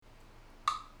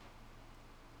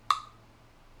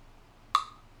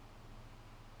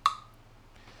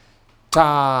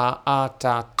ta a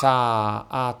ta ta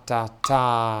a ta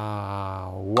ta.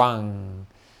 One.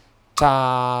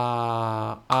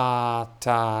 Ta a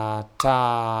ta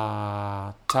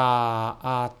ta ta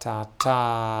a ta ta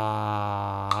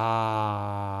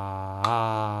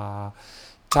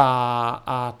ta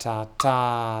a ta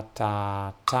ta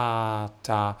ta ta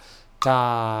ta ta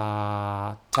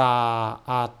ta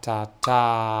a ta ta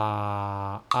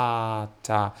a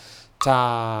ta ta.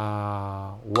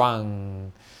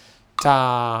 One.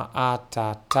 Ta a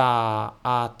ta ta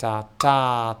a ta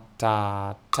ta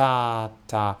ta ta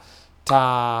ta ta.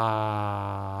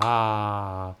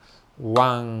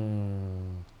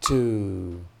 One,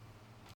 two.